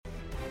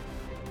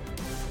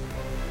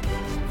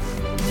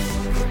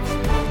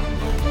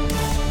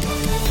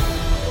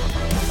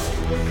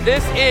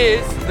This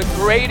is the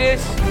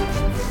greatest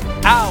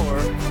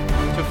hour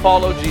to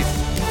follow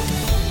Jesus.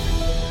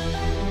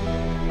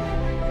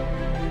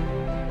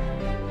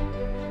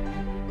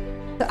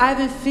 I've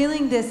been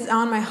feeling this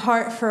on my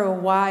heart for a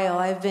while.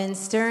 I've been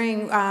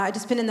I've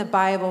just been in the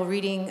Bible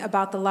reading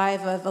about the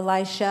life of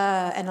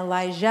Elisha and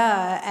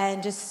Elijah,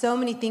 and just so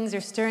many things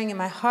are stirring in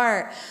my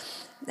heart.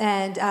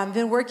 And I've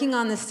been working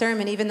on this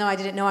sermon, even though I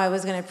didn't know I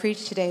was going to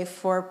preach today,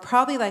 for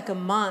probably like a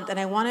month, and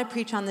I want to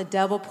preach on the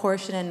double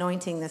portion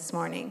anointing this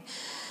morning.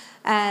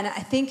 And I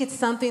think it's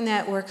something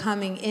that we're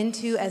coming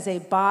into as a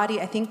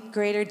body. I think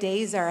greater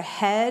days are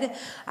ahead.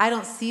 I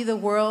don't see the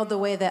world the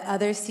way that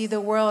others see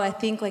the world. I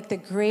think like the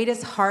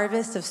greatest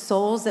harvest of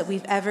souls that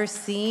we've ever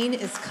seen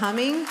is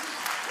coming.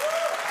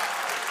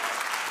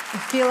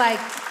 I feel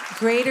like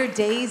greater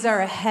days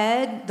are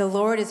ahead. The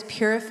Lord is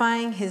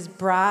purifying his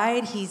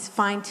bride. He's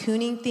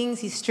fine-tuning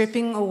things. He's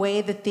stripping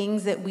away the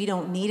things that we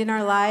don't need in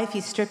our life.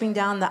 He's stripping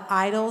down the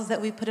idols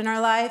that we put in our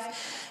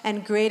life.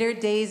 And greater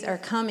days are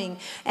coming.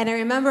 And I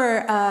remember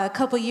a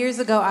couple years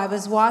ago, I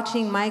was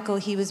watching Michael.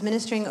 He was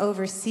ministering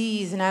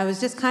overseas, and I was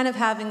just kind of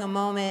having a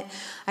moment.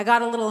 I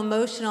got a little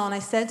emotional, and I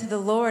said to the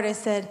Lord, I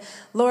said,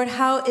 Lord,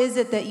 how is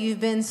it that you've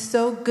been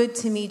so good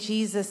to me,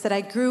 Jesus, that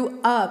I grew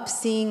up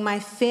seeing my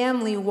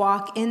family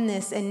walk in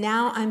this, and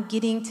now I'm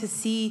getting to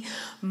see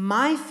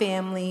my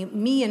family,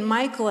 me and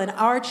Michael and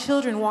our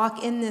children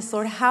walk in this.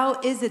 Lord, how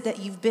is it that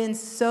you've been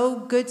so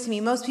good to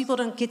me? Most people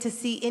don't get to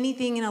see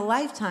anything in a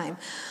lifetime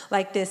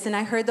like this. And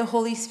I heard the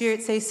Holy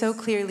Spirit say so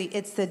clearly,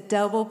 it's the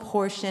double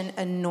portion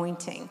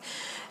anointing.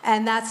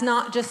 And that's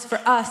not just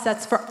for us,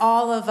 that's for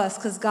all of us,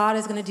 because God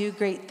is going to do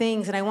great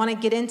things. And I want to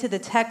get into the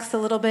text a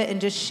little bit and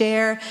just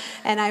share.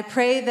 And I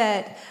pray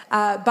that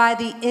by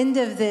the end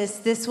of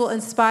this will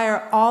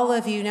inspire all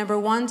of you, number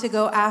one, to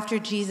go after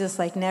Jesus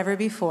like never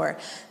before.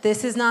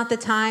 This is not the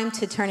time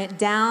to turn it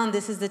down.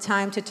 This is the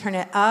time to turn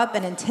it up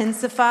and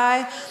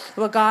intensify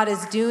what God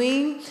is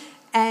doing.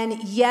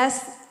 And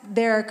yes,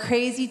 there are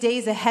crazy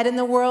days ahead in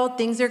the world.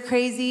 Things are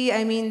crazy.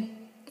 I mean,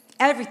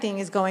 everything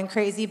is going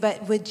crazy,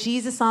 but with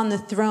Jesus on the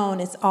throne,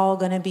 it's all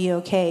going to be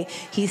okay.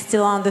 He's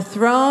still on the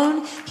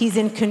throne. He's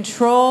in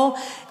control,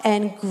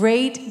 and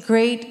great,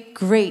 great,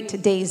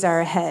 great days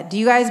are ahead. Do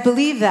you guys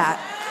believe that?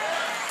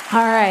 All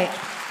right.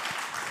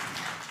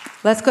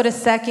 Let's go to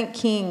 2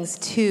 Kings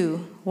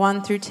 2,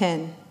 1 through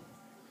 10.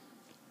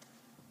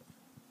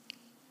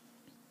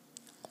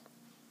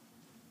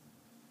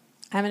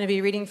 I'm going to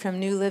be reading from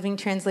New Living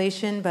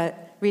Translation,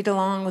 but read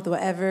along with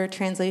whatever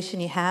translation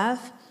you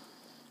have.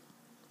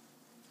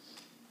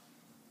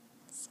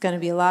 It's going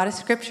to be a lot of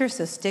scripture,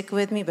 so stick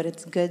with me, but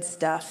it's good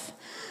stuff.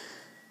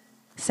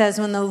 It says,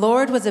 when the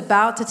Lord was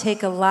about to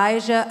take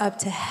Elijah up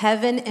to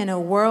heaven in a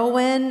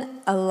whirlwind,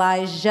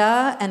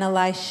 Elijah and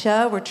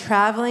Elisha were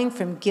traveling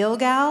from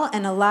Gilgal,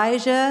 and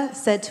Elijah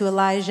said to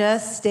Elijah,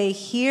 stay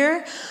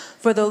here,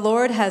 for the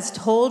Lord has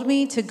told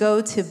me to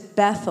go to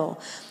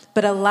Bethel.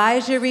 But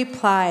Elijah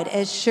replied,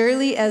 as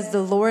surely as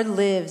the Lord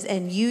lives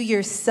and you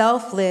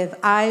yourself live,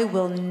 I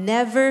will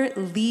never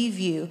leave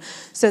you.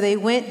 So they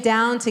went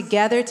down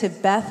together to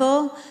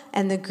Bethel,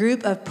 and the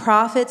group of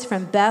prophets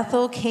from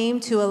Bethel came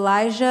to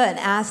Elijah and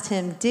asked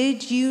him,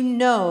 did you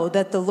know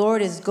that the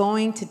Lord is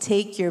going to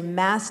take your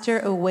master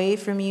away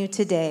from you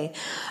today?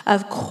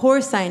 Of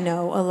course I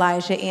know,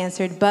 Elijah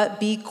answered, but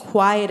be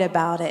quiet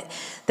about it.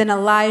 Then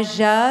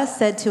Elijah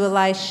said to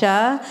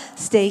Elisha,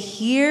 stay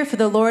here, for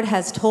the Lord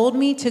has told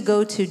me to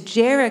go to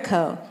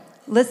Jericho.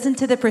 Listen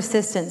to the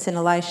persistence in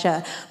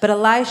Elisha. But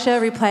Elisha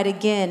replied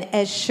again,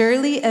 as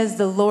surely as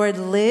the Lord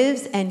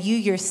lives and you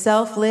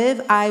yourself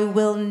live, I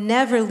will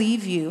never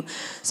leave you.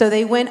 So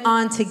they went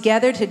on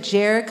together to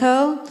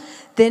Jericho.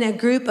 Then a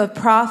group of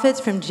prophets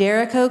from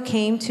Jericho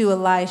came to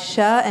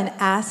Elisha and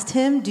asked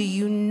him, do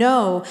you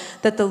know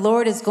that the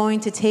Lord is going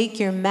to take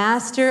your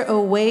master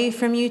away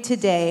from you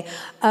today?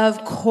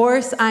 Of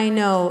course I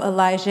know,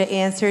 Elijah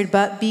answered,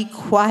 but be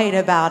quiet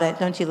about it.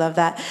 Don't you love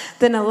that?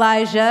 Then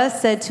Elijah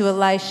said to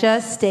Elisha,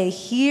 stay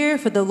here,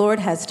 for the Lord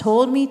has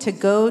told me to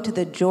go to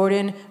the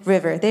Jordan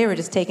River. They were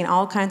just taking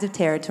all kinds of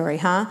territory,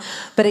 huh?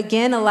 But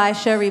again,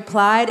 Elisha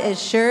replied, as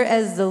sure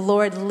as the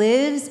Lord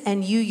lives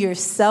and you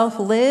yourself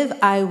live,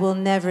 I will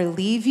never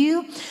leave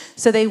you.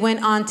 So they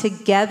went on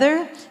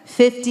together.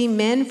 50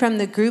 men from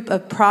the group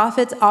of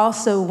prophets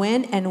also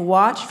went and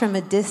watched from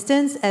a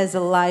distance as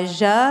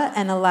Elijah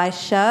and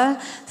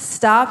Elisha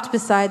stopped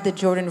beside the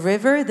Jordan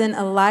River. Then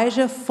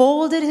Elijah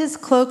folded his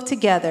cloak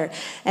together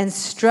and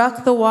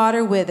struck the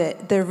water with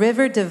it. The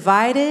river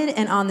divided,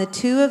 and on the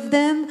two of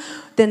them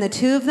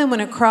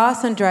went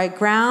across on dry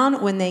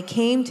ground. When they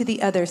came to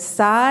the other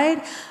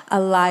side,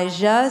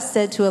 Elijah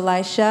said to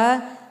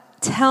Elisha,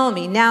 tell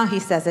me, now he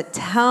says it,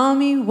 tell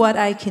me what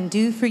I can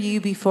do for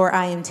you before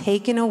I am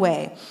taken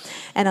away.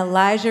 And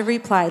Elijah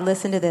replied,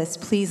 listen to this,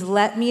 please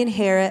let me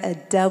inherit a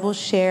double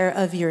share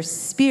of your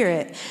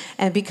spirit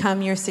and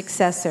become your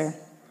successor.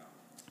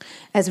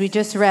 As we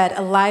just read,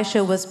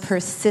 Elisha was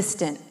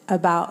persistent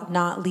about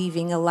not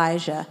leaving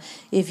Elijah.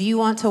 If you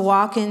want to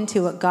walk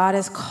into what God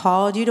has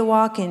called you to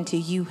walk into,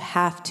 you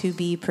have to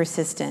be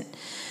persistent.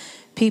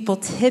 People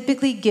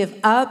typically give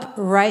up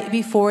right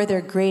before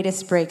their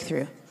greatest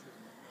breakthrough.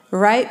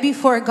 Right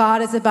before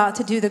God is about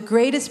to do the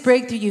greatest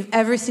breakthrough you've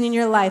ever seen in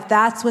your life,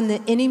 that's when the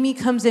enemy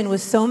comes in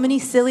with so many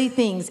silly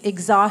things,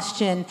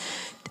 exhaustion,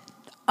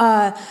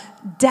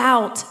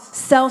 doubt,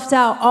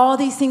 self-doubt, all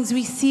these things.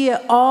 We see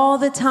it all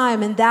the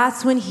time, and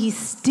that's when he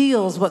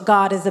steals what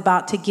God is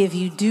about to give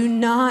you. Do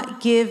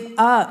not give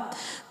up.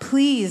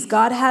 Please,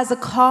 God has a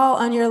call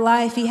on your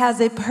life. He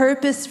has a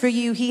purpose for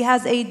you. He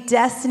has a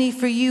destiny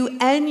for you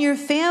and your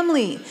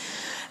family.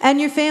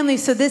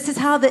 So this is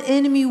how the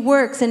enemy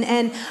works.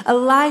 And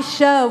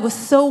Elisha was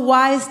so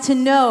wise to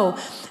know,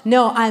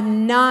 no,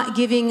 I'm not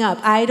giving up.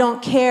 I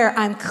don't care.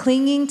 I'm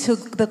clinging to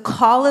the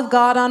call of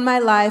God on my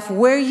life.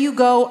 Where you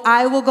go,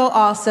 I will go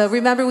also.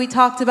 Remember, we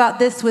talked about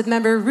this with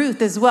member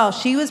Ruth as well.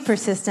 She was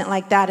persistent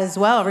like that as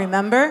well,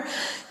 remember?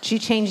 She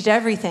changed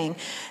everything.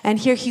 And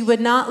here he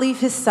would not leave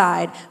his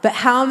side. But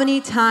how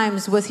many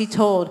times was he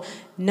told,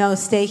 no,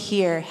 stay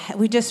here?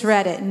 We just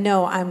read it.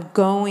 No, I'm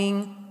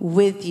going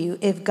with you.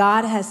 If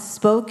God has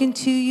spoken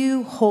to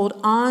you, hold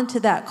on to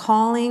that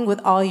calling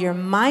with all your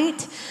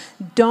might.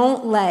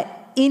 Don't let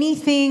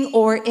anything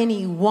or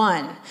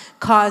anyone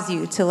cause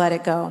you to let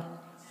it go.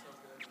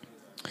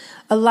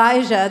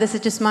 Elijah, this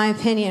is just my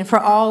opinion, for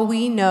all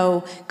we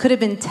know, could have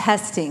been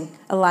testing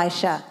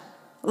Elisha.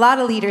 A lot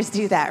of leaders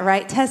do that,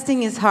 right?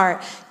 Testing his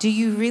heart. Do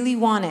you really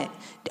want it?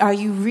 Are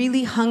you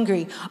really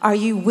hungry? Are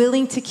you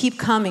willing to keep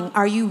coming?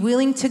 Are you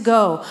willing to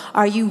go?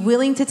 Are you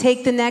willing to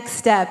take the next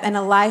step? And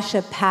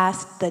Elisha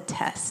passed the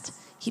test.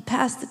 He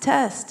passed the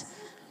test.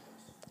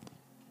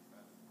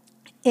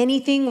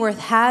 Anything worth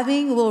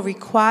having will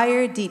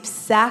require deep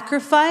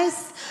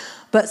sacrifice,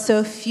 but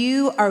so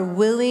few are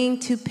willing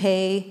to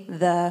pay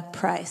the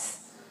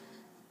price.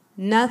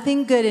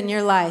 Nothing good in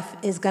your life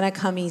is going to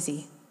come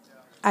easy.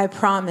 I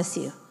promise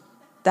you.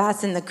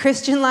 That's in the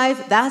Christian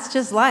life. That's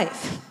just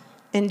life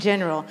in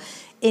general.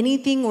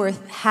 Anything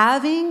worth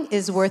having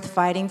is worth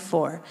fighting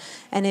for.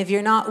 And if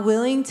you're not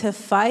willing to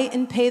fight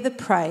and pay the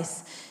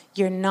price,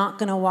 you're not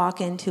going to walk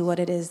into what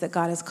it is that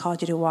God has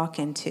called you to walk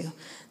into.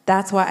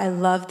 That's why I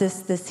love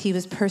this. He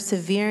was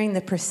persevering.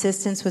 The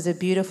persistence was a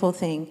beautiful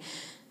thing.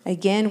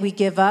 Again, we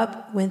give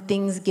up when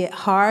things get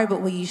hard,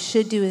 but what you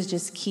should do is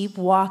just keep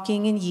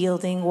walking and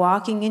yielding,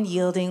 walking and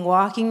yielding,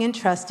 walking and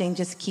trusting.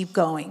 Just keep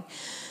going.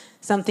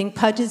 Something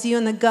punches you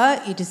in the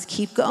gut, you just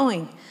keep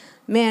going.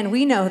 Man,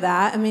 we know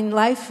that. I mean,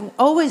 life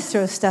always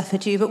throws stuff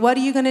at you, but what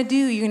are you going to do?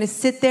 You're going to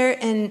sit there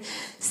and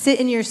sit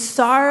in your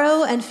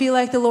sorrow and feel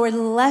like the Lord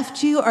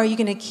left you, or are you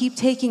going to keep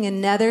taking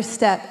another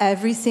step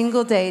every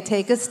single day?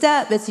 Take a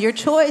step. It's your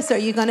choice. Are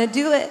you going to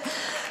do it?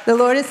 The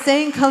Lord is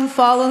saying, come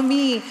follow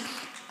me.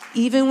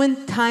 Even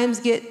when times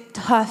get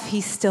tough,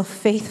 he's still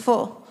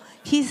faithful.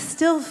 He's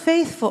still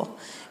faithful.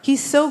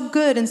 He's so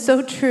good and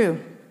so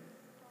true.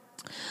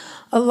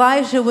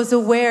 Elijah was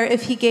aware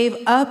if he gave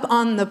up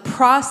on the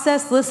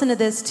process, listen to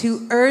this,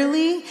 too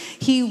early,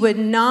 he would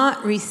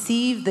not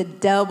receive the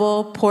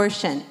double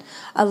portion.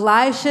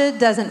 Elisha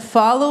doesn't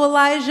follow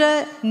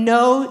Elijah,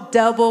 no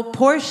double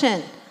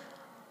portion.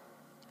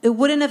 It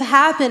wouldn't have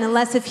happened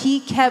unless if he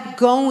kept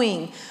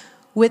going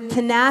with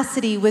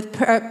tenacity, with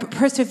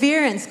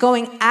perseverance,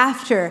 going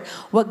after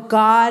what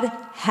God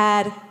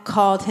had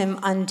called him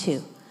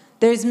unto.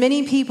 There's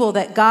many people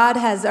that God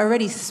has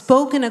already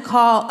spoken a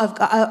call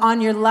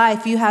on your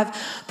life. You have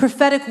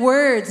prophetic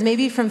words,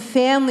 maybe from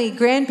family,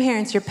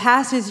 grandparents, your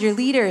pastors, your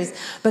leaders.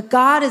 But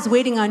God is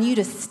waiting on you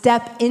to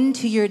step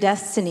into your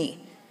destiny.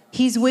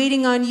 He's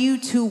waiting on you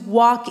to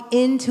walk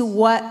into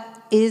what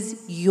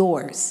is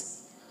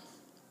yours.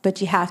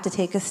 But you have to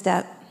take a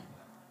step.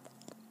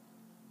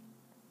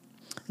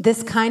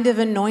 This kind of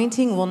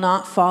anointing will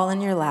not fall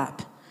in your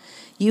lap.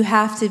 You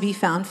have to be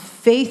found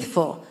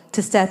faithful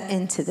to step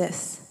into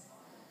this.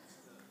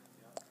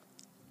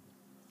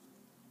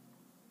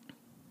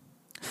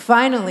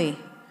 Finally,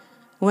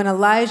 when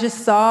Elijah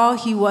saw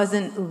he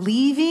wasn't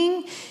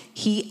leaving,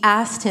 he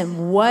asked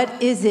him,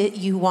 what is it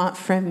you want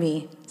from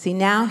me? See,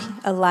 now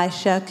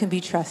Elisha can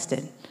be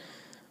trusted.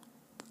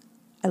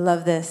 I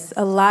love this.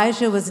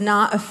 Elijah was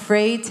not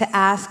afraid to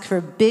ask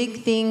for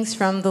big things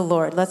from the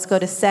Lord. Let's go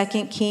to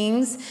 2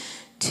 Kings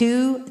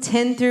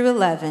 2:10 through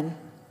 11.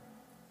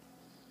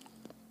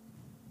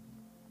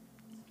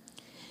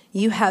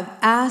 You have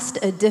asked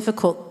a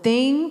difficult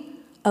thing,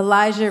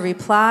 Elijah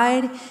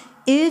replied.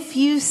 If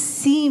you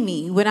see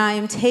me when I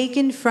am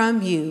taken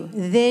from you,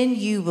 then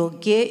you will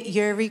get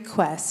your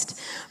request.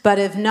 But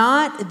if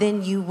not,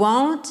 then you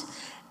won't.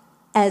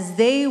 As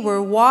they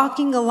were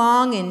walking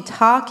along and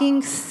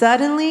talking,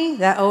 suddenly,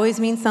 that always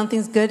means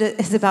something's good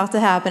is about to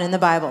happen in the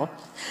Bible.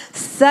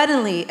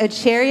 Suddenly, a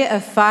chariot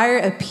of fire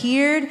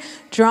appeared,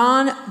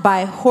 drawn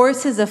by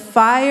horses of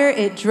fire.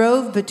 It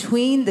drove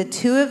between the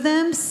two of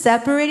them,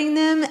 separating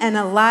them, and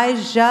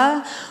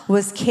Elijah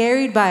was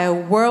carried by a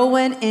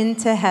whirlwind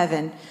into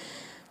heaven.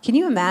 Can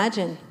you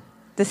imagine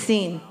the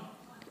scene?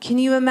 Can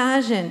you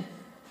imagine?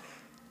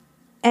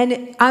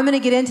 And I'm going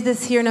to get into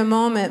this here in a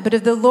moment, but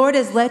if the Lord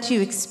has let you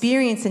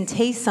experience and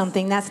taste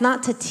something, that's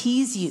not to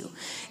tease you.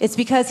 It's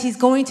because he's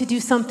going to do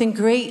something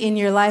great in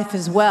your life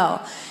as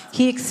well.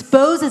 He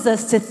exposes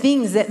us to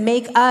things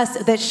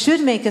that should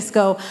make us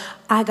go,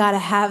 I got to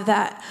have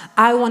that.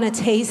 I want to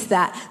taste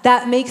that.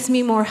 That makes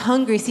me more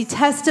hungry. See,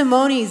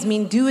 testimonies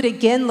mean do it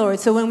again, Lord.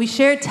 So when we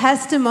share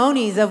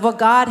testimonies of what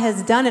God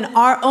has done in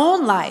our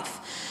own life,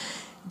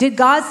 did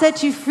God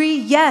set you free?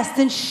 Yes.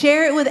 Then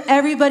share it with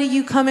everybody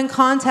you come in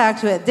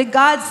contact with. Did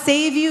God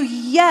save you?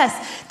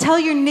 Yes. Tell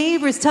your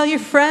neighbors, tell your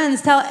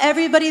friends, tell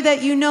everybody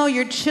that you know,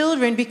 your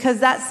children,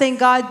 because that's saying,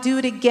 God, do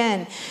it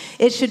again.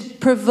 It should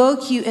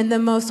provoke you in the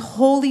most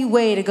holy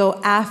way to go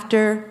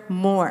after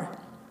more.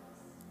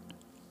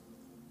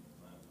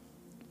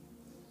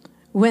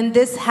 When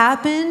this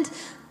happened,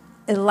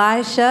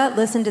 Elisha,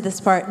 listen to this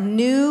part,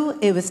 knew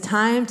it was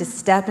time to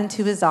step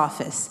into his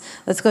office.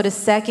 Let's go to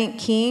 2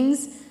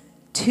 Kings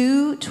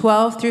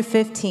 2:12 through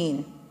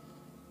 15.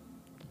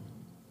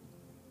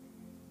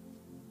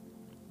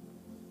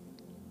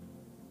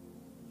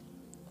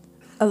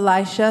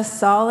 Elisha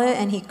saw it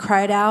and he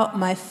cried out,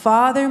 my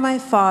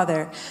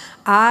father,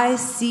 I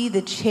see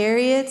the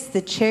chariots,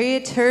 the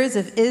charioteers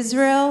of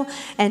Israel.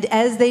 And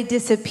as they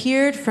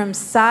disappeared from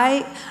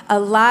sight,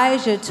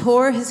 Elijah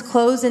tore his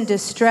clothes in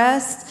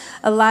distress.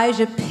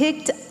 Elijah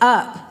picked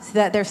up, so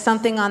that there's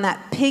something on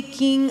that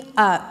picking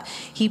up.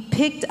 He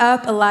picked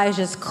up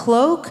Elijah's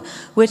cloak,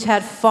 which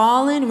had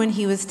fallen when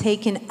he was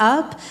taken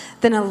up.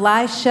 Then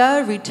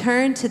Elisha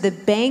returned to the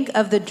bank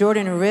of the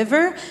Jordan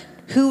River.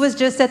 Who was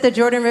just at the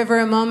Jordan River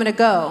a moment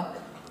ago?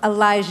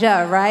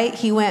 Elijah, right?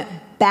 He went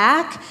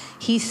back.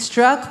 He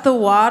struck the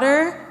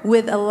water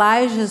with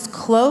Elijah's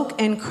cloak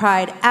and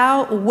cried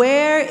out,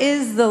 where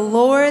is the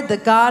Lord, the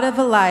God of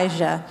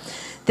Elijah?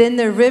 Then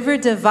the river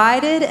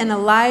divided and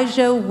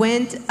Elijah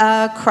went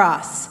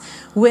across.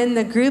 When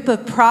the group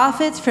of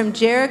prophets from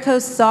Jericho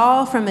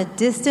saw from a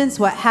distance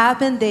what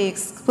happened, they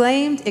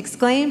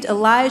exclaimed,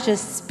 Elijah's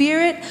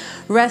spirit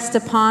rest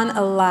upon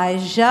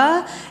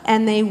Elijah.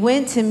 And they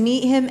went to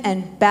meet him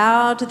and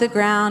bowed to the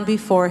ground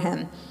before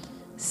him.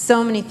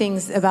 So many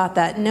things about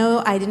that.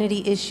 No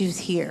identity issues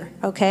here,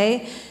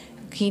 okay?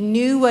 He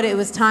knew what it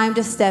was time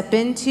to step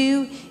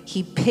into.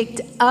 He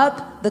picked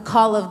up the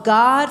call of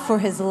God for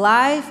his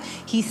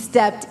life. He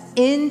stepped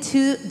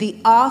into the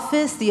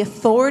office, the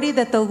authority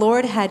that the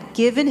Lord had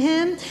given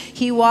him.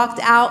 He walked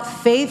out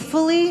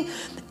faithfully.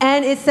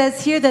 And it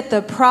says here that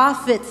the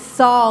prophets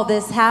saw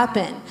this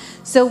happen.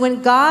 So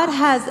when God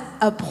has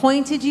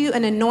appointed you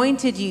and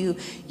anointed you,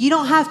 you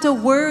don't have to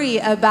worry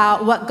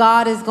about what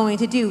God is going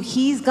to do.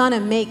 He's going to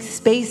make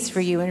space for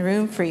you and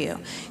room for you.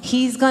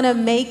 He's going to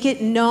make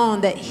it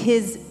known that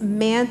his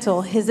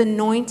mantle, his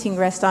anointing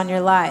rests on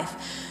your life.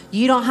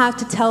 You don't have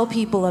to tell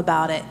people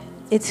about it.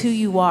 It's who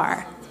you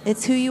are.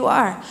 It's who you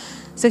are.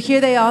 So here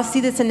they all see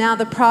this, and now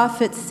the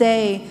prophets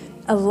say,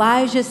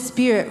 Elijah's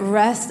spirit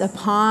rests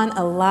upon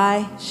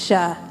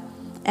Elisha,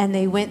 and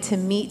they went to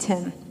meet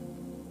him.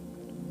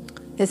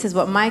 This is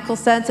what Michael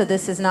said, so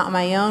this is not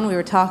my own. We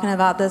were talking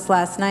about this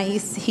last night.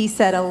 He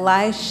said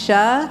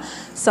Elisha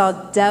saw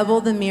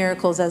double the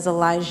miracles as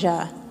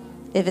Elijah.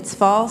 If it's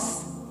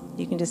false,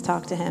 you can just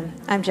talk to him.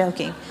 I'm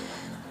joking.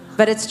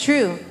 But it's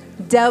true.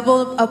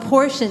 Double a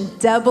portion,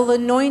 double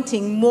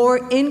anointing,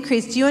 more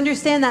increase. Do you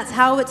understand that's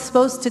how it's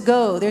supposed to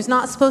go? There's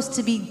not supposed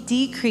to be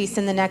decrease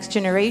in the next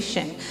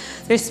generation.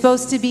 There's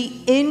supposed to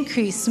be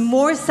increase,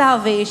 more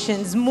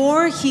salvations,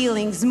 more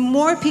healings,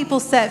 more people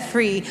set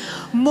free,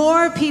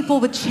 more people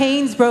with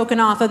chains broken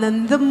off of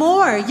them. The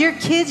more, your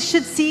kids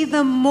should see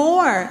the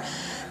more.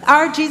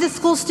 Our Jesus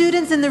School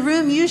students in the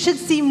room, you should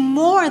see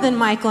more than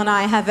Michael and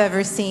I have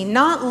ever seen,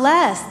 not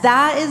less.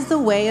 That is the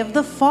way of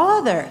the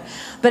Father.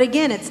 But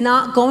again, it's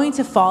not going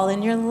to fall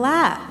in your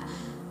lap.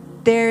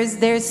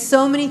 There's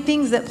so many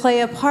things that play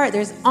a part.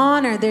 There's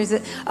honor. There's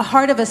a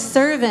heart of a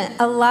servant.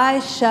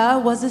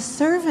 Elisha was a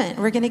servant.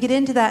 We're going to get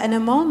into that in a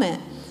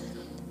moment.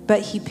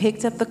 But he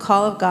picked up the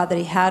call of God that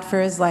he had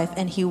for his life,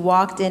 and he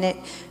walked in it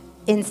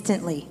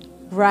instantly,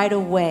 right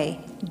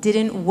away.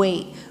 Didn't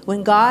wait.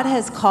 When God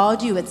has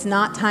called you, it's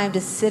not time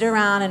to sit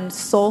around and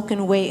sulk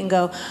and wait and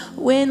go,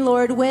 when,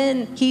 Lord,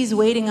 when? He's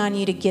waiting on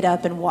you to get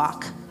up and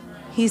walk.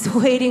 He's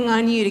waiting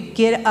on you to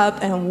get up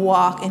and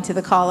walk into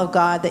the call of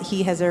God that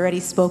he has already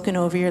spoken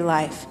over your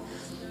life.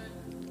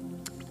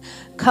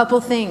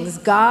 Couple things.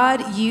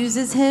 God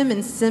uses him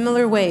in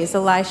similar ways.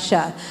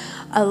 Elisha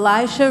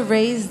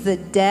raised the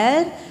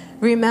dead.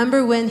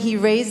 Remember when he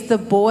raised the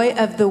boy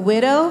of the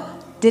widow?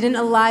 Didn't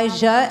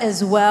Elijah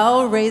as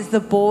well raise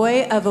the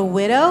boy of a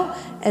widow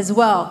as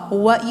well?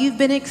 What you've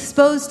been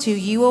exposed to,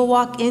 you will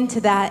walk into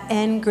that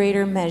in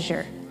greater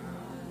measure.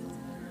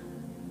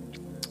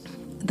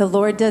 The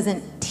Lord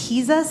doesn't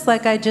tease us,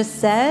 like I just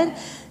said.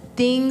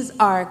 Things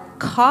are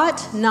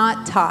caught,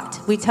 not taught.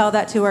 We tell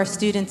that to our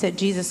students at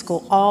Jesus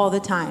School all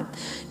the time.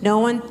 No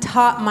one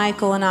taught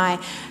Michael and I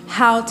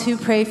how to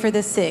pray for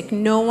the sick.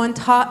 No one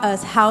taught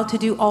us how to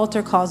do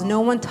altar calls. No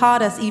one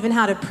taught us even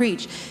how to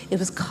preach. It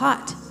was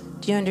caught.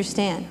 Do you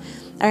understand?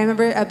 I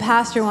remember a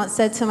pastor once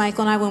said to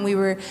Michael and I when we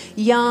were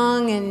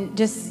young and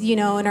just, in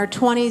our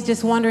 20s,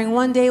 just wondering,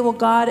 one day will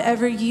God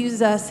ever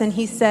use us? And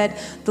he said,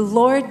 the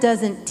Lord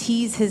doesn't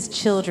tease his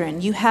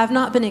children. You have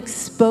not been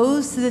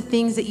exposed to the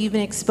things that you've been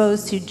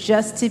exposed to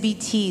just to be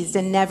teased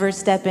and never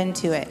step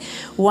into it.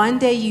 One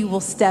day you will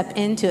step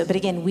into it. But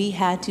again, we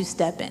had to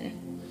step in.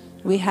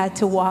 We had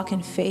to walk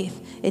in faith.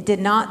 This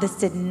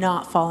did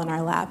not fall in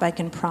our lap. I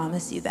can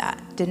promise you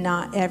that. Did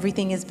not.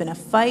 Everything has been a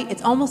fight.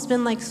 It's almost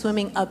been like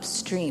swimming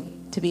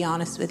upstream, to be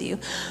honest with you.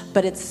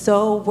 But it's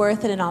so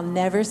worth it, and I'll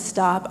never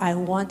stop. I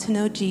want to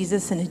know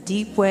Jesus in a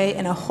deep way,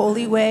 in a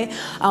holy way.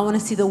 I want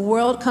to see the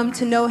world come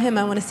to know him.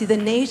 I want to see the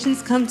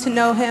nations come to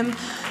know him.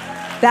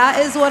 That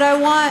is what I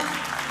want.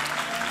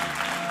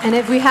 And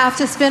if we have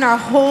to spend our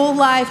whole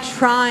life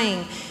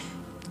trying,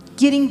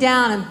 getting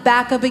down and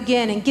back up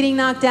again and getting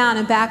knocked down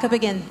and back up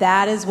again,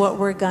 that is what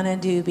we're going to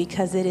do,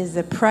 because it is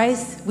the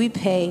price we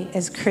pay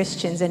as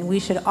Christians, and we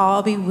should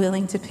all be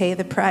willing to pay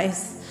the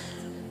price.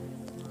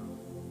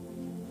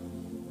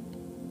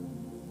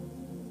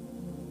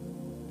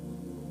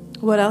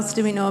 What else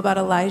do we know about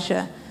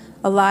Elijah?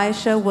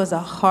 Elisha was a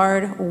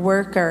hard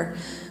worker.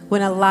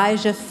 When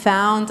Elijah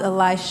found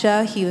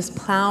Elisha, he was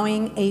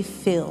plowing a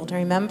field.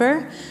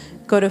 Remember?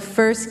 Go to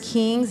 1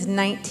 Kings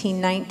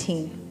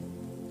 19:19.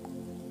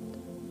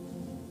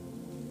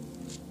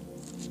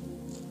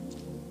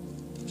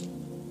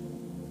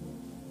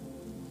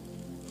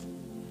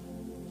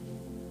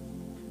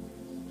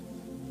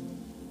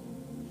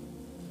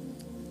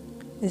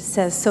 It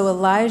says, so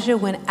Elijah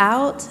went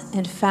out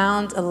and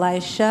found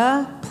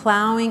Elisha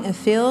plowing a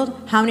field.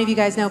 How many of you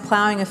guys know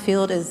plowing a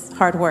field is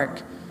hard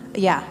work?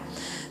 Yeah.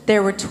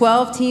 There were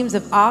 12 teams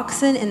of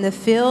oxen in the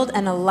field,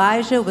 and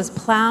Elijah was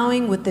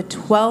plowing with the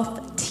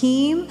 12th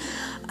team.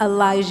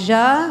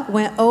 Elijah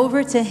went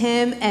over to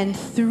him and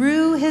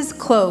threw his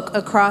cloak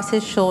across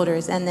his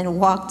shoulders and then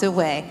walked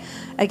away.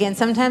 Again,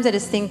 sometimes I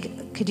just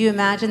think, could you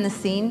imagine the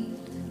scene?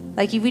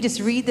 Like, we just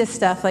read this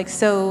stuff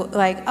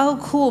oh,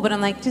 cool. But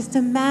I'm like, just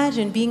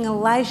imagine being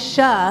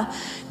Elisha,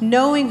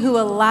 knowing who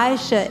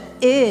Elisha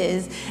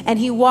is, and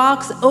he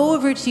walks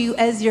over to you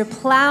as you're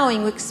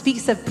plowing, which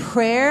speaks of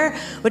prayer,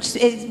 which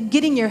is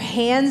getting your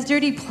hands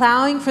dirty,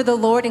 plowing for the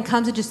Lord, and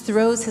comes and just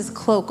throws his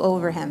cloak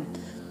over him.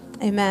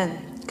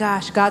 Amen.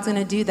 Gosh, God's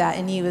going to do that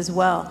in you as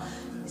well.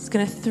 He's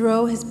going to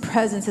throw his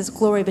presence, his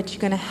glory, but you're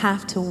going to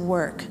have to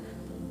work.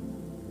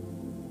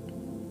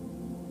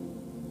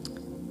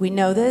 We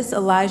know this.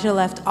 Elijah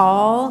left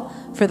all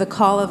for the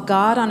call of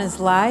God on his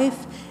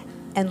life.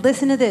 And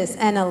listen to this.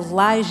 And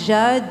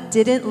Elijah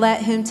didn't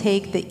let him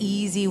take the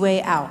easy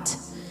way out.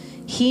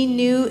 He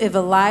knew if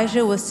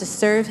Elijah was to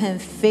serve him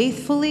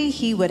faithfully,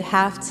 he would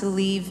have to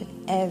leave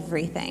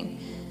everything.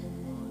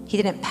 He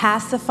didn't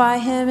pacify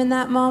him in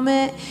that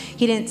moment.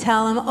 He didn't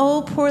tell him,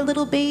 oh, poor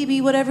little baby,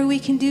 whatever we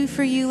can do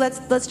for you,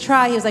 let's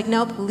try. He was like,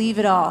 nope, leave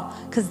it all.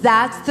 Because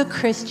that's the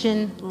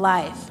Christian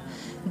life.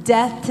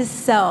 Death to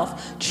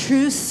self,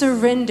 true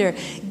surrender,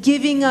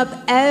 giving up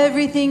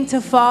everything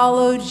to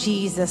follow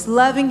Jesus,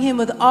 loving him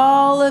with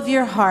all of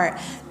your heart.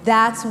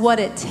 That's what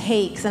it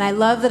takes. And I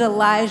love that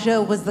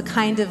Elijah was the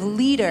kind of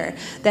leader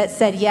that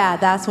said, yeah,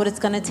 that's what it's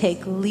going to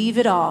take. Leave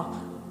it all.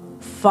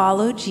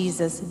 Follow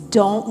Jesus.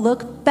 Don't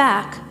look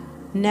back.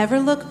 Never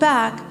look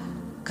back.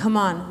 Come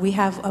on, we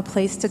have a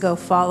place to go.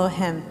 Follow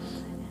him.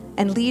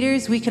 And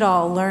leaders, we could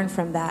all learn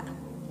from that.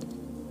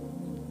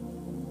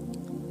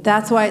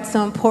 That's why it's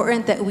so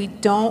important that we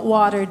don't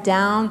water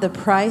down the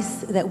price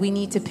that we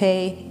need to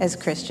pay as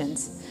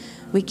Christians.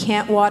 We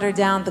can't water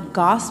down the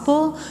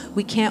gospel.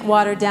 We can't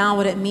water down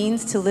what it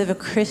means to live a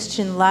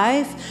Christian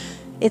life.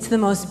 It's the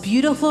most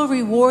beautiful,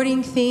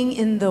 rewarding thing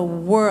in the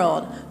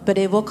world, but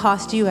it will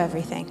cost you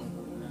everything.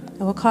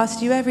 It will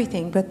cost you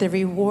everything, but the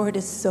reward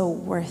is so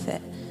worth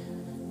it.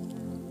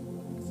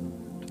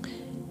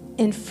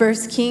 In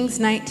 1 Kings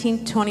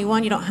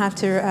 19:21, you don't have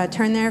to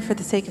turn there for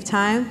the sake of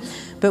time,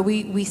 but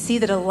we see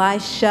that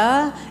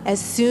Elisha, as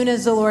soon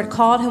as the Lord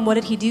called him, what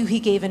did he do? He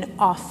gave an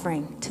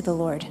offering to the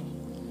Lord.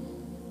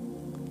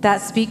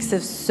 That speaks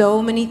of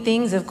so many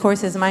things. Of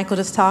course, as Michael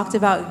just talked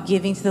about,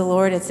 giving to the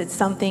Lord, it's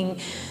something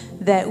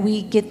that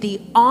we get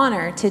the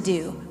honor to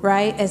do,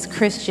 right, as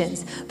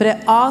Christians. But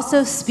it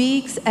also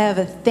speaks of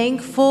a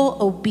thankful,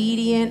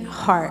 obedient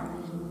heart.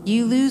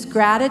 You lose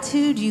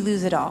gratitude, you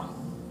lose it all.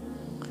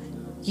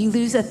 You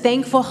lose a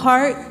thankful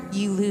heart,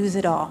 you lose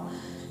it all.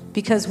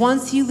 Because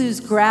once you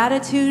lose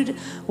gratitude,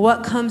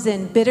 what comes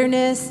in?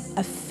 Bitterness,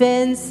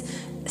 offense,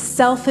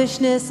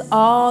 selfishness,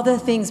 all the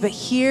things. But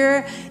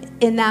here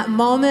in that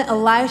moment,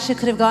 Elisha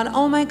could have gone,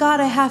 oh my God,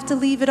 I have to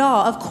leave it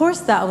all. Of course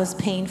that was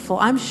painful.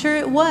 I'm sure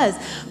it was.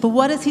 But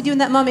what does he do in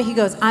that moment? He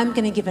goes, I'm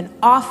going to give an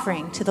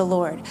offering to the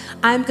Lord.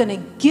 I'm going to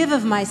give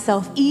of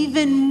myself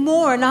even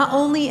more. Not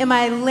only am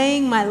I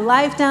laying my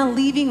life down,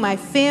 leaving my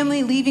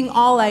family, leaving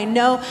all I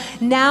know,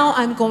 now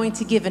I'm going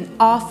to give an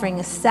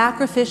offering, a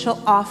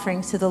sacrificial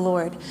offering to the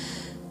Lord.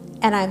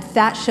 And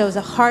that shows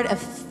a heart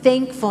of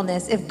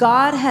thankfulness. If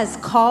God has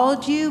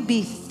called you,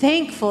 be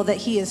thankful that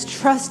he is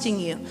trusting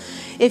you.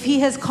 If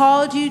he has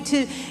called you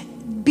to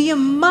Be a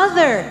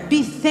mother.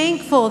 Be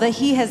thankful that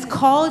he has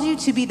called you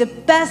to be the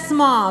best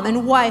mom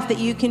and wife that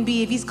you can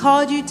be. If he's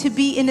called you to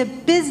be in a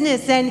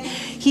business and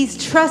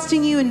he's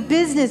trusting you in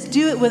business,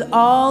 do it with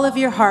all of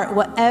your heart.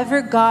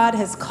 Whatever God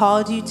has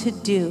called you to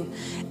do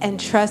and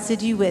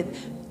trusted you with,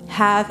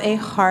 have a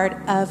heart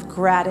of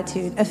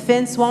gratitude.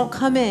 Offense won't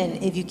come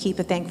in if you keep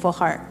a thankful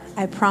heart.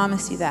 I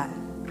promise you that.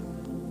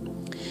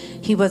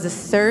 He was a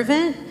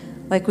servant,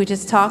 like we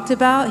just talked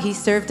about. He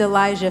served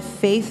Elijah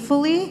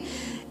faithfully.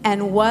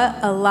 And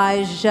what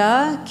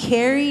Elijah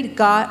carried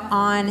got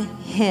on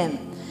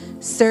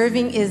him.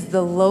 Serving is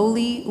the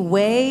lowly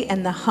way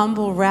and the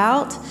humble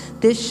route.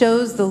 This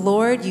shows the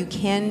Lord you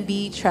can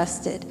be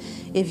trusted.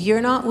 If you're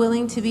not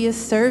willing to be a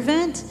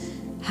servant,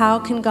 how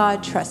can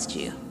God trust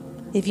you?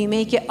 If you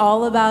make it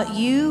all about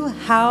you,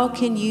 how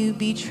can you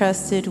be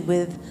trusted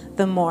with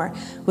the more?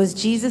 Was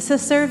Jesus a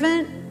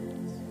servant?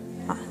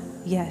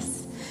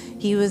 Yes.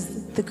 He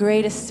was the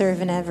greatest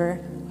servant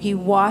ever. He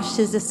washed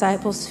his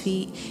disciples'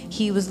 feet.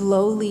 He was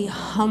lowly,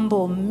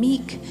 humble,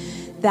 meek.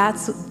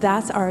 That's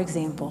our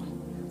example.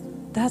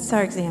 That's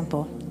our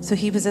example. So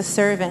he was a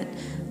servant.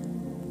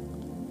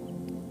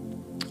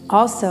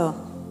 Also,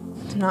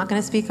 I'm not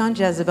going to speak on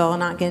Jezebel. I'm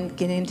not going to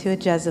get into a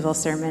Jezebel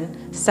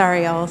sermon.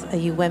 Sorry, all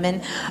you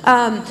women.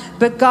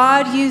 But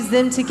God used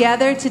them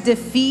together to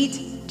defeat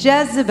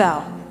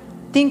Jezebel.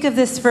 Think of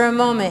this for a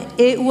moment.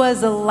 It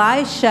was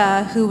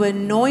Elisha who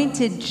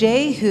anointed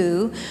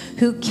Jehu,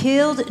 who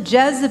killed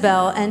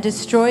Jezebel and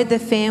destroyed the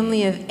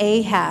family of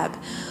Ahab.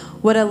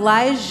 What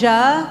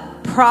Elijah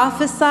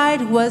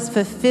prophesied was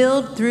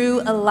fulfilled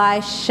through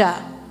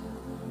Elisha.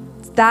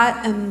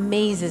 That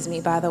amazes me,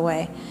 by the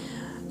way.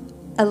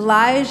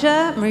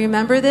 Elijah,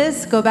 remember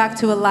this? Go back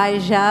to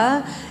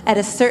Elijah. At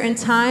a certain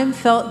time,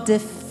 felt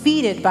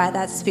defeated by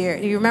that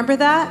spirit. Do you remember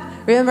that?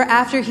 Remember,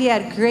 after he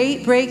had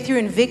great breakthrough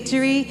and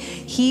victory,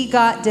 he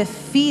got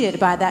defeated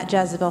by that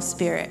Jezebel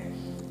spirit.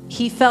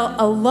 He felt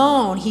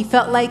alone. He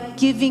felt like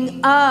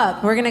giving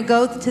up. We're going to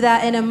go to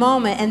that in a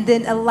moment. And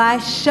then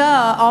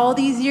Elisha, all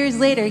these years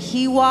later,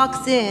 he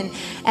walks in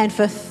and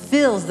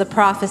fulfills the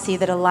prophecy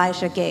that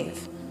Elijah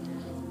gave.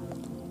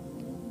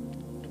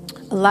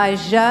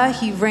 Elijah,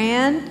 he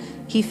ran.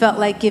 He felt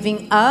like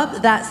giving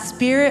up. That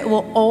spirit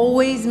will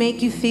always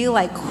make you feel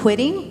like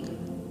quitting.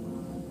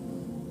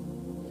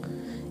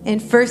 In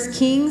 1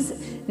 Kings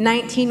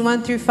 19,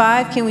 1 through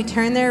 5, can we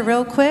turn there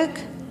real quick?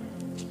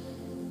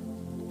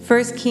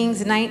 1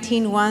 Kings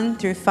 19, 1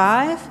 through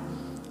 5.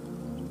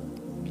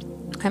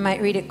 I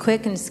might read it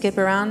quick and skip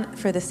around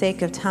for the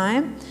sake of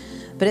time.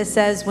 But it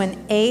says,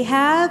 when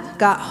Ahab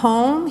got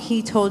home,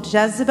 he told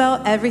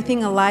Jezebel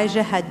everything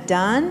Elijah had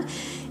done,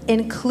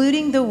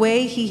 including the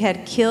way he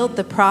had killed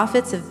the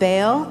prophets of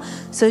Baal.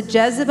 So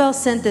Jezebel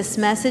sent this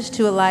message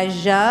to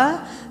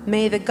Elijah: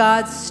 may the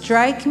gods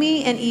strike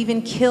me and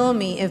even kill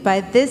me if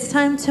by this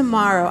time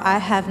tomorrow I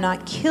have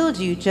not killed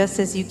you just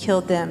as you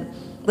killed them.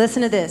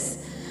 Listen to this.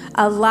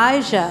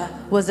 Elijah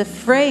was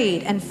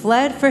afraid and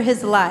fled for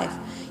his life.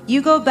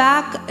 You go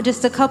back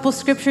just a couple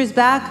scriptures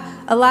back,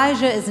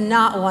 Elijah is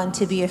not one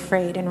to be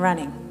afraid and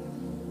running.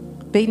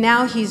 But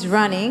now he's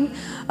running.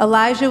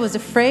 Elijah was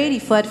afraid. He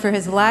fled for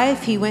his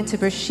life. He went to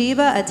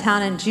Beersheba, a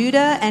town in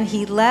Judah, and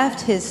he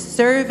left his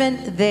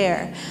servant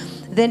there.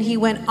 Then he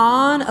went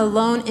on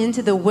alone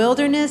into the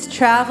wilderness,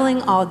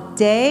 traveling all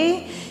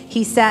day.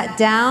 He sat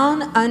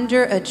down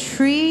under a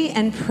tree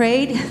and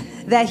prayed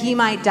that he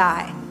might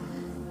die.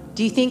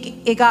 Do you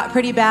think it got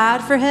pretty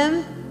bad for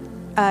him?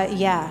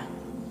 Yeah.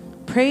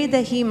 Prayed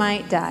that he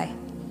might die.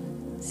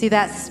 See,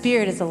 that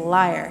spirit is a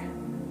liar.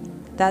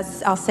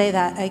 I'll say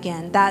that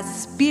again. That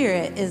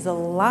spirit is a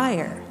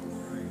liar.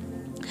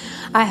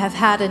 I have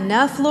had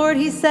enough, Lord,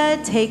 he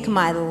said. Take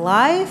my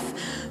life,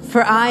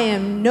 for I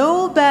am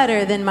no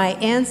better than my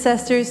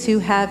ancestors who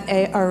have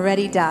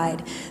already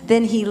died.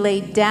 Then he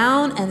lay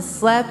down and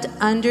slept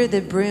under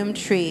the broom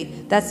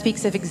tree. That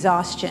speaks of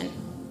exhaustion.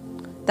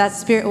 That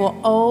spirit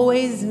will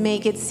always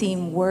make it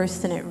seem worse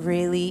than it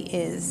really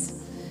is.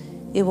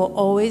 It will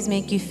always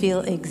make you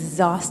feel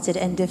exhausted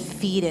and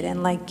defeated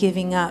and like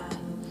giving up.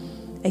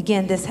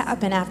 Again, this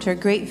happened after a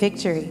great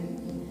victory.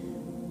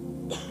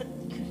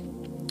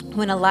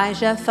 When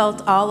Elijah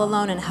felt all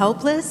alone and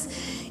helpless,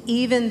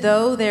 even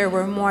though there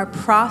were more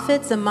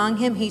prophets among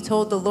him, he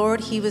told the Lord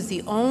he was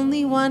the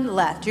only one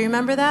left. Do you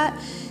remember that?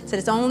 He said,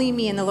 it's only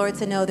me. And the Lord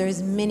said, no,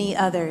 there's many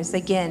others.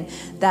 Again,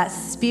 that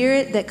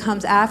spirit that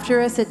comes after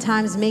us at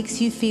times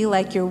makes you feel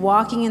like you're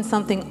walking in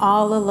something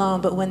all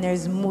alone. But when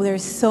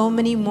there's so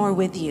many more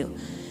with you.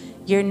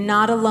 You're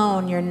not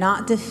alone. You're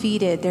not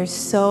defeated. There's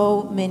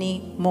so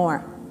many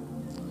more.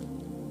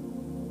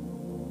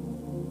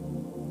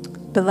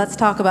 But let's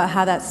talk about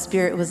how that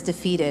spirit was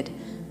defeated.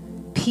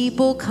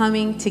 People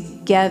coming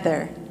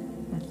together,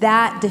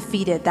 that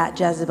defeated that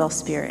Jezebel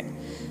spirit.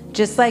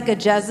 Just like a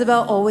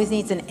Jezebel always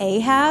needs an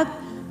Ahab,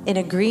 an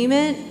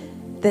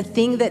agreement, the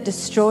thing that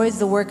destroys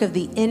the work of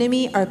the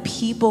enemy are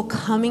people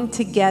coming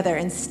together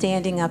and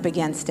standing up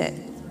against it.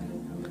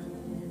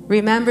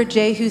 Remember,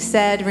 Jehu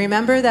said,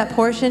 remember that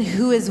portion,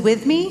 who is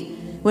with me,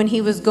 when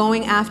he was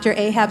going after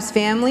Ahab's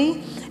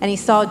family? and he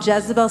saw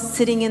Jezebel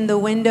sitting in the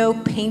window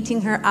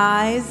painting her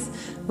eyes,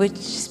 which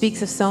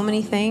speaks of so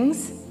many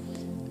things.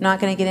 I'm not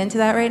going to get into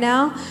that right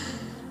now.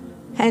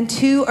 And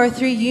 2 or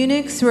 3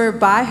 eunuchs were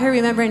by her.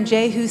 Remember, and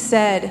Jehu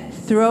said,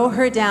 throw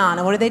her down.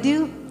 And what did they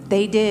do?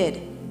 They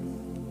did.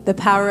 The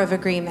power of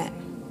agreement.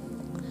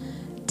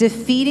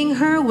 Defeating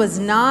her was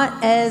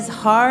not as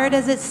hard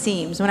as it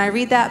seems. When I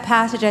read that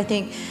passage, I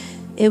think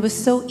it was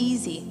so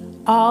easy.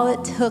 All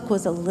it took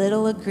was a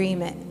little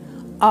agreement.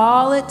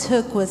 All it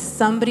took was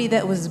somebody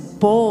that was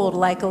bold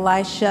like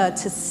Elisha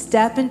to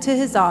step into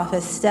his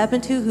office, step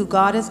into who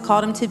God has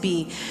called him to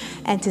be,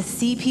 and to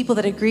see people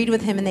that agreed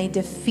with him, and they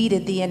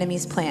defeated the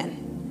enemy's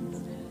plan.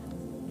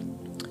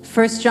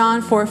 1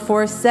 John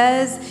 4:4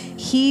 says,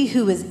 he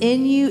who is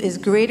in you is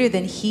greater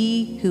than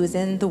he who is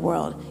in the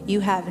world. You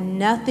have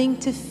nothing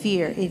to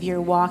fear if you're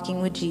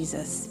walking with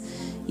Jesus.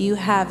 You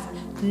have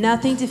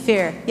nothing to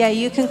fear. Yeah,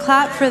 you can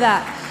clap for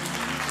that.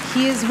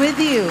 He is with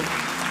you.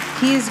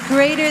 He is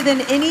greater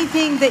than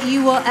anything that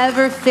you will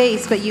ever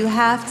face, but you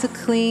have to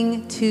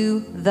cling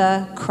to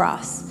the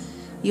cross.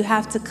 You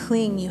have to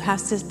cling. You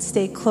have to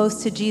stay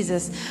close to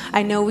Jesus.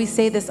 I know we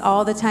say this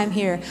all the time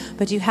here,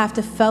 but you have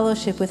to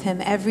fellowship with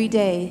him every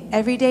day.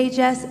 Every day,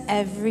 Jess,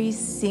 every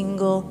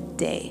single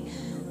day.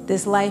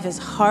 This life is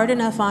hard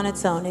enough on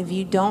its own. If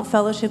you don't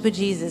fellowship with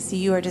Jesus,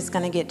 you are just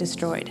going to get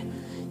destroyed.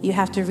 You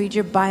have to read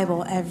your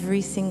Bible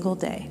every single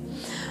day.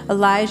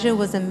 Elijah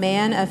was a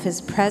man of his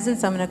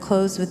presence. I'm going to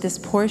close with this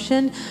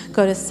portion.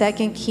 Go to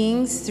 2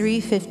 Kings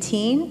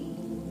 3:15.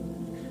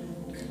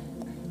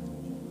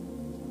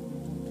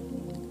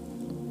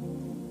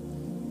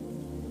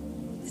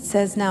 It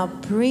says, now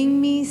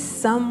bring me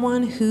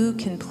someone who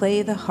can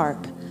play the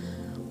harp.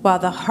 While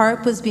the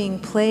harp was being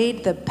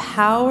played, the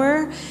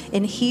power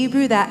in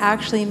Hebrew, that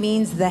actually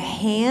means the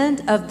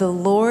hand of the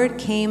Lord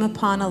came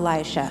upon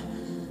Elisha.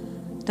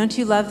 Don't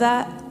you love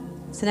that?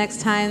 So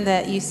next time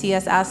that you see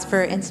us ask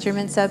for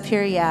instruments up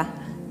here, yeah,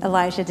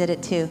 Elijah did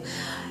it too.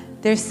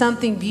 There's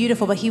something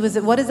beautiful, but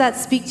what does that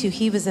speak to?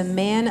 He was a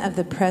man of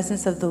the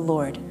presence of the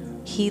Lord.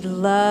 He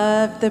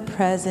loved the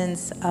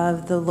presence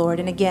of the Lord.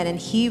 And again, in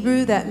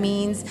Hebrew, that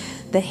means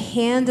the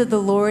hand of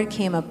the Lord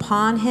came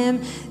upon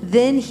him.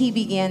 Then he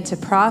began to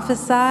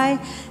prophesy.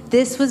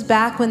 This was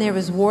back when there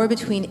was war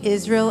between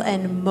Israel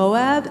and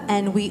Moab,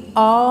 and we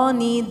all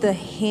need the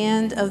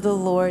hand of the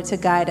Lord to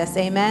guide us.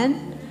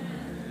 Amen?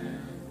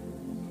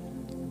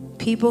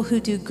 People who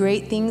do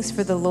great things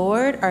for the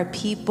Lord are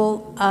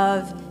people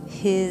of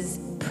his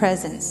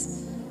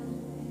presence.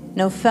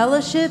 No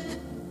fellowship,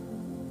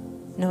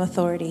 no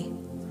authority.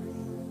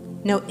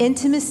 No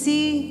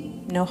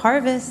intimacy, no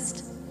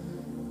harvest.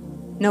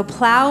 No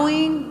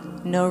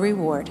plowing, no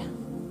reward.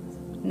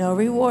 No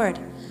reward.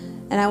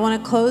 And I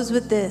want to close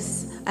with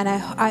this. And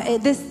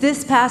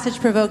this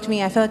passage provoked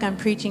me. I feel like I'm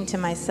preaching to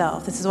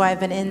myself. This is why I've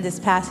been in this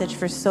passage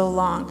for so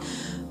long.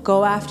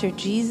 Go after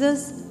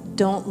Jesus.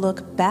 Don't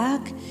look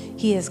back.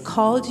 He has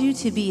called you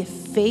to be a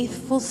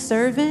faithful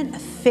servant, a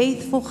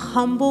faithful,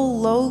 humble,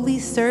 lowly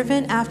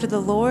servant after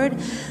the Lord.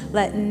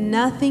 Let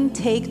nothing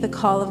take the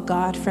call of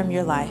God from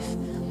your life.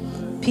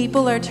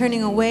 People are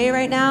turning away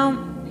right now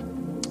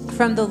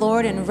from the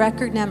Lord in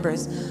record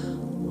numbers.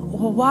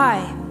 Well,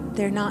 why?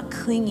 They're not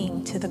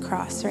clinging to the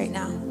cross right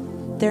now.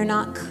 They're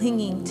not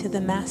clinging to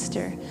the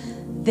Master.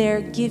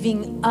 They're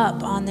giving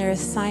up on their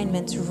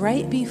assignments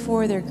right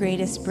before their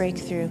greatest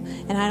breakthrough.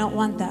 And I don't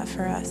want that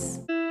for us.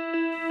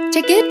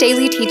 To get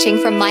daily teaching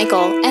from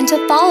Michael and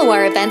to follow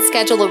our event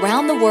schedule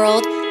around the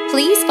world,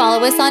 please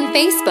follow us on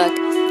Facebook,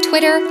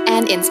 Twitter,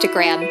 and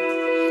Instagram.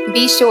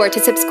 Be sure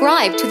to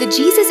subscribe to the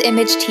Jesus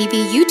Image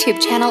TV YouTube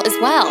channel as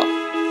well.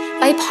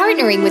 By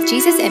partnering with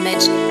Jesus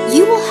Image,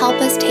 you will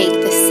help us take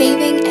the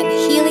saving and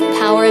healing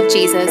power of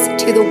Jesus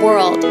to the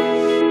world.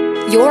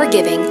 Your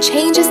giving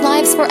changes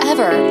lives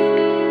forever.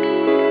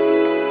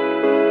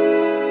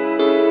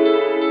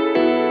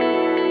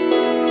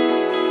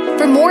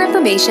 For more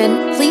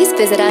information, please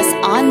visit us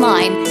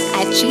online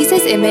at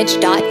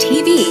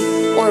jesusimage.tv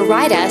or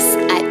write us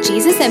at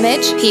Jesus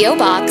Image, P.O.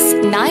 Box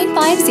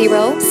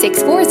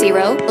 950640,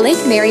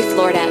 Lake Mary,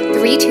 Florida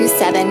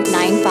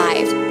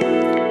 32795.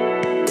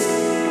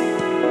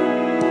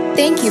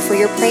 Thank you for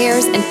your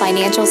prayers and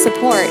financial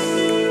support.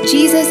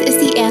 Jesus is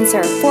the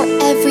answer for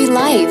every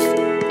life,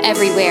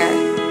 everywhere.